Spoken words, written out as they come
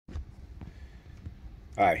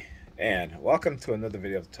Hi, and welcome to another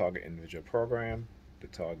video of the Target Individual Program, the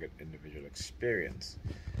Target Individual Experience.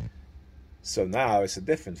 So now it's a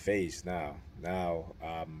different phase now.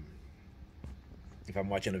 If I'm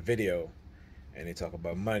watching a video and they talk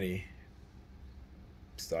about money,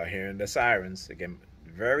 start hearing the sirens again.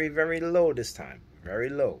 Very, very low this time. Very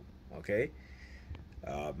low. Okay.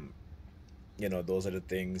 Um, those are the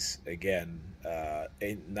things again.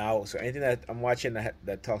 Now, so anything that I'm watching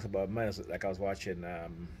that talks about money, like I was watching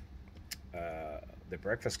the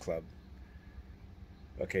Breakfast Club.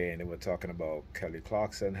 Okay, and they were talking about Kelly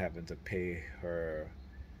Clarkson having to pay her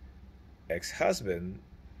ex-husband,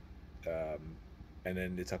 um, and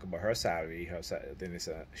then they talk about her salary. Then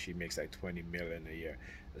she makes like 20 million a year.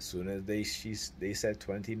 As soon as they said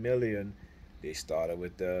 20 million, they started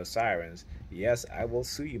with the sirens. Yes, I will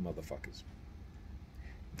sue you, motherfuckers.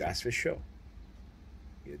 That's for sure.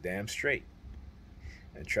 You're damn straight.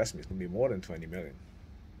 And trust me, it's gonna be more than 20 million.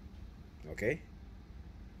 Okay.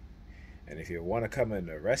 And if you want to come and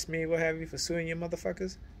arrest me, what have you, for suing you,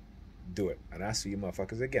 motherfuckers, do it, and I'll sue you,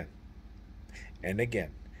 motherfuckers, again and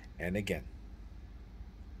again and again.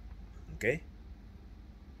 Okay?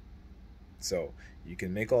 So you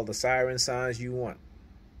can make all the siren signs you want.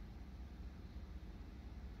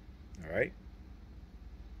 All right?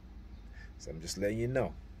 So I'm just letting you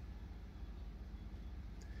know.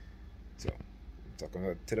 So I'm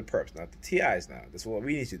talking to the perps, not the TIs now. That's what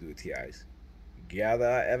we need to do with TIs. Gather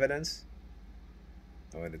our evidence,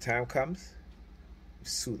 and when the time comes,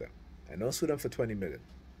 sue them. And don't sue them for 20 million.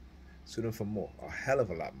 Sue them for more, a hell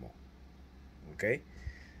of a lot more. Okay?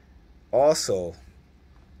 Also,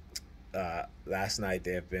 last night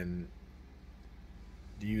they've been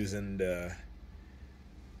using the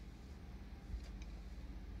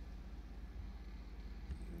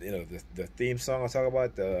theme song I talk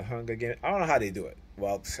about, the Hunger Games. I don't know how they do it.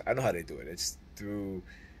 Well, I know how they do it. It's through,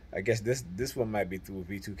 I guess this one might be through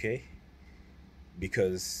V2K,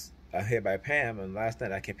 because I'm here by Pam, and last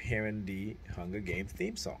night I kept hearing the Hunger Games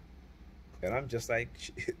theme song, and I'm just like,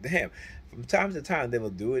 damn. From time to time they will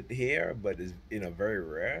do it here, but it's very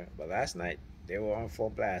rare. But last night they were on full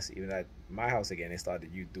blast. Even at my house again, they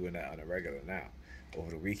started you doing that on a regular now.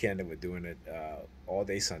 Over the weekend they were doing it all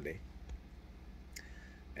day Sunday,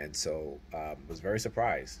 and so was very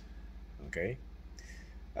surprised. Okay.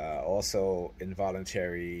 Also,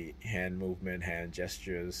 involuntary hand movement, hand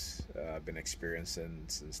gestures, I've been experiencing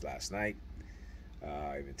since last night.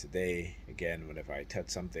 Even today, again, whenever I touch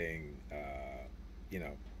something, you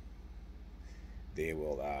know, they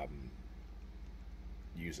will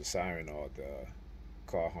use a siren or the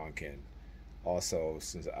car honking. Also,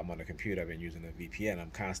 since I'm on the computer, I've been using a VPN.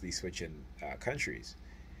 I'm constantly switching countries,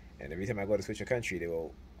 and every time I go to switch a country, they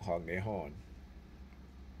will honk their horn.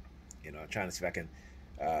 I'm trying to see if I can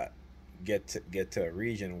uh, get to a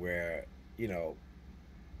region where you know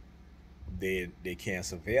they can't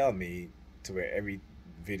surveil me, to where every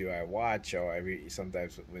video I watch, or every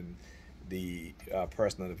sometimes when the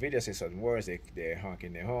person on the video says certain words, they're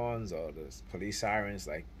honking their horns, or the police sirens.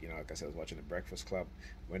 Like I said, I was watching the Breakfast Club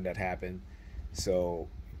when that happened. So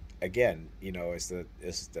again, it's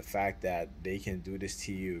the fact that they can do this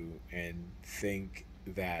to you and think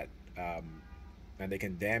that and they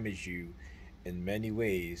can damage you in many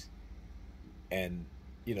ways, and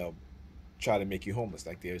you know try to make you homeless,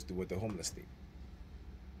 like they do with the homeless thing.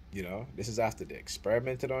 This is after they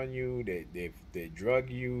experimented on you, they drug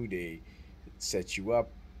you, they set you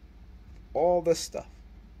up, all this stuff.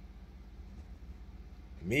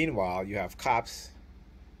 Meanwhile, you have cops,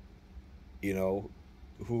 you know,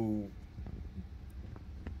 who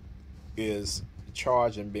is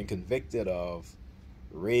charged and being convicted of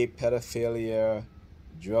rape, pedophilia,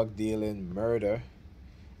 drug dealing, murder,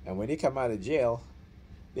 and when they come out of jail,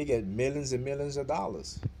 they get millions and millions of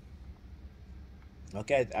dollars.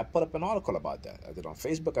 Okay, I put up an article about that. I did on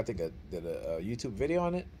Facebook. I think I did a YouTube video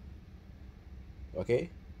on it. Okay,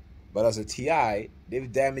 but as a TI,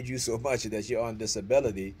 they've damaged you so much that you're on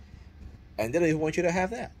disability, and they don't even want you to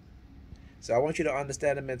have that. So I want you to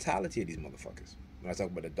understand the mentality of these motherfuckers when I talk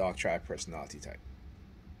about the dark tribe personality type.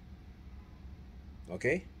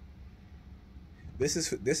 Okay, this is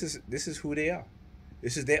who they are.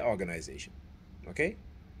 This is their organization. Okay,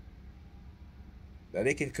 that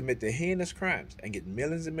they can commit the heinous crimes and get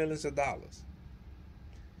millions and millions of dollars.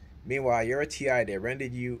 Meanwhile, you're a TI. They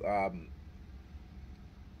rendered you,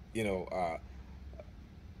 you know,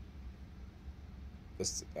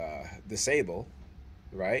 uh, disabled,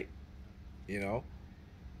 right? You know,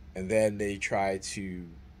 and then they try to,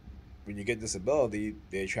 when you get disability,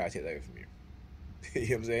 they try to take that away from you. You know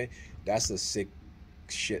what I'm saying? That's the sick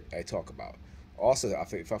shit I talk about. Also,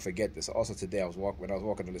 if I forget this, also today when I was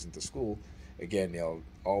walking to listen to school, again they'll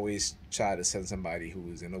always try to send somebody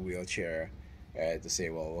who's in a wheelchair to say,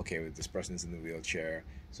 well, okay, well, this person's in the wheelchair,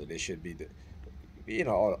 so they should be,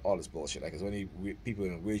 all this bullshit. Like it's only people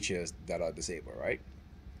in wheelchairs that are disabled, right?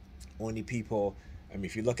 Only people. I mean,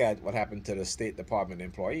 if you look at what happened to the State Department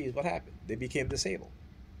employees, what happened? They became disabled,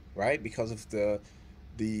 right? Because of the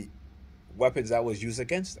weapons that was used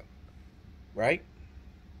against them, right?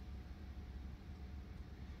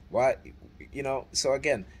 Why, so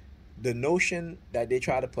again, the notion that they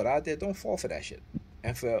try to put out there, don't fall for that shit.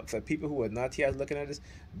 And for people who are not here looking at this,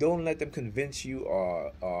 don't let them convince you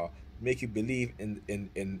or make you believe in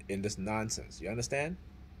this nonsense. You understand?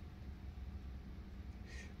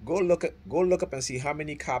 Go look up and see how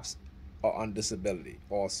many cops are on disability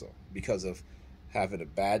also because of having a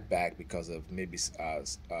bad back, because of maybe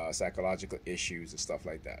psychological issues and stuff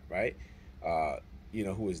like that, right?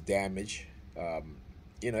 Who is damaged,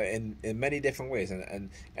 in many different ways, and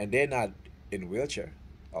they're not in wheelchair,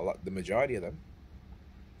 the majority of them,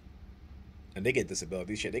 and they get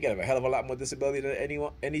disability shit. They get a hell of a lot more disability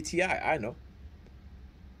than any TI I know.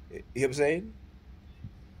 You know what I'm saying?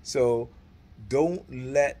 So don't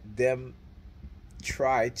let them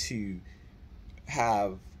try to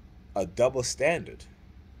have a double standard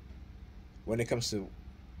when it comes to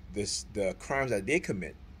the crimes that they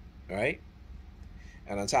commit, right?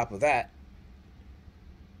 And on top of that,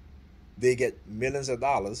 they get millions of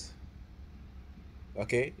dollars.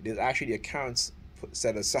 Okay, there's actually accounts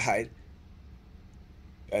set aside,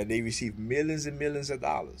 and they receive millions and millions of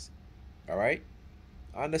dollars. All right,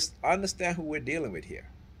 understand who we're dealing with here.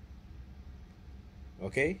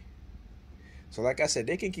 Okay, so like I said,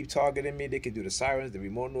 they can keep targeting me. They can do the sirens, the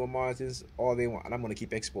remote neural monitors, all they want, and I'm gonna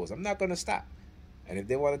keep exposed. I'm not gonna stop. And if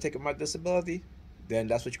they want to take my disability, then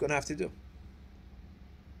that's what you're gonna have to do.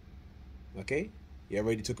 Okay, you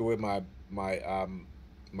already took away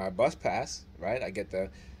my bus pass, right? I get the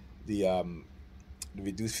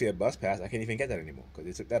reduced fare bus pass. I can't even get that anymore because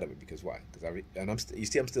they took that away. Because why? Because you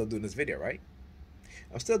see I'm still doing this video, right?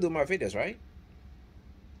 I'm still doing my videos, right?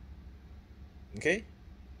 Okay?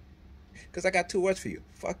 Because I got 2 words for you.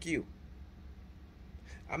 Fuck you.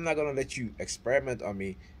 I'm not gonna let you experiment on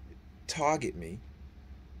me, target me,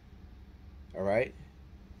 all right?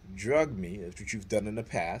 Drug me, that's what you've done in the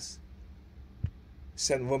past.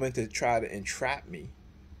 Send women to try to entrap me,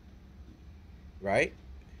 right?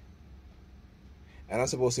 And I'm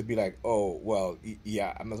supposed to be like, oh, well,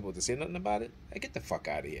 yeah, I'm not supposed to say nothing about it? Like, get the fuck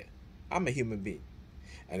out of here. I'm a human being.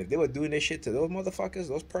 And if they were doing this shit to those motherfuckers,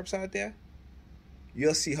 those perps out there,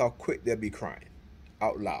 you'll see how quick they'll be crying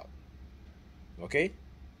out loud. Okay?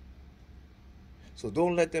 So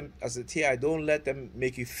don't let them, as a TI, don't let them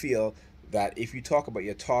make you feel that if you talk about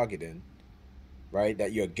your targeting, right,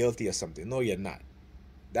 that you're guilty of something. No, you're not.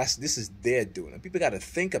 This is their doing. And people got to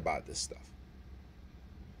think about this stuff.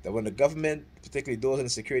 That when the government, particularly those in the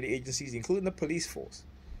security agencies, including the police force,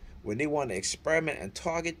 when they want to experiment and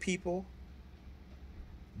target people,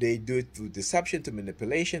 they do it through deception, to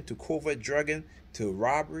manipulation, to covert drugging, to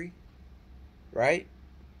robbery, right?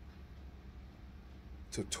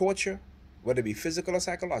 To torture, whether it be physical or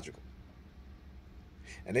psychological.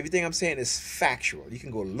 And everything I'm saying is factual. You can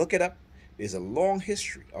go look it up. There's a long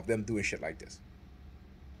history of them doing shit like this.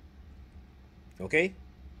 Okay?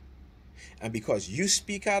 And because you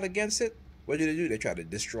speak out against it, what do they do? They try to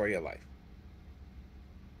destroy your life.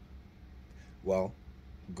 Well,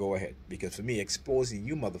 go ahead. Because for me, exposing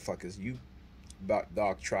you motherfuckers, you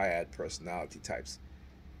dark triad personality types,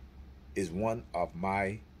 is one of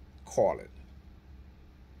my calling.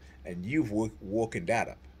 And you've woken that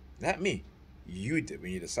up. Not me. You did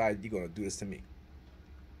when you decided you're going to do this to me.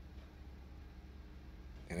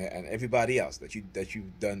 And everybody else that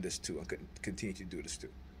you've done this to and continue to do this to.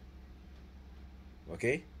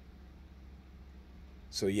 Okay?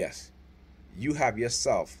 So yes, you have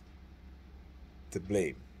yourself to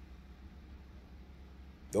blame.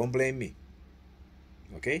 Don't blame me.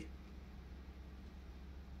 Okay?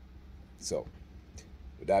 So,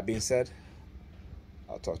 with that being said,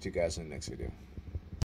 I'll talk to you guys in the next video.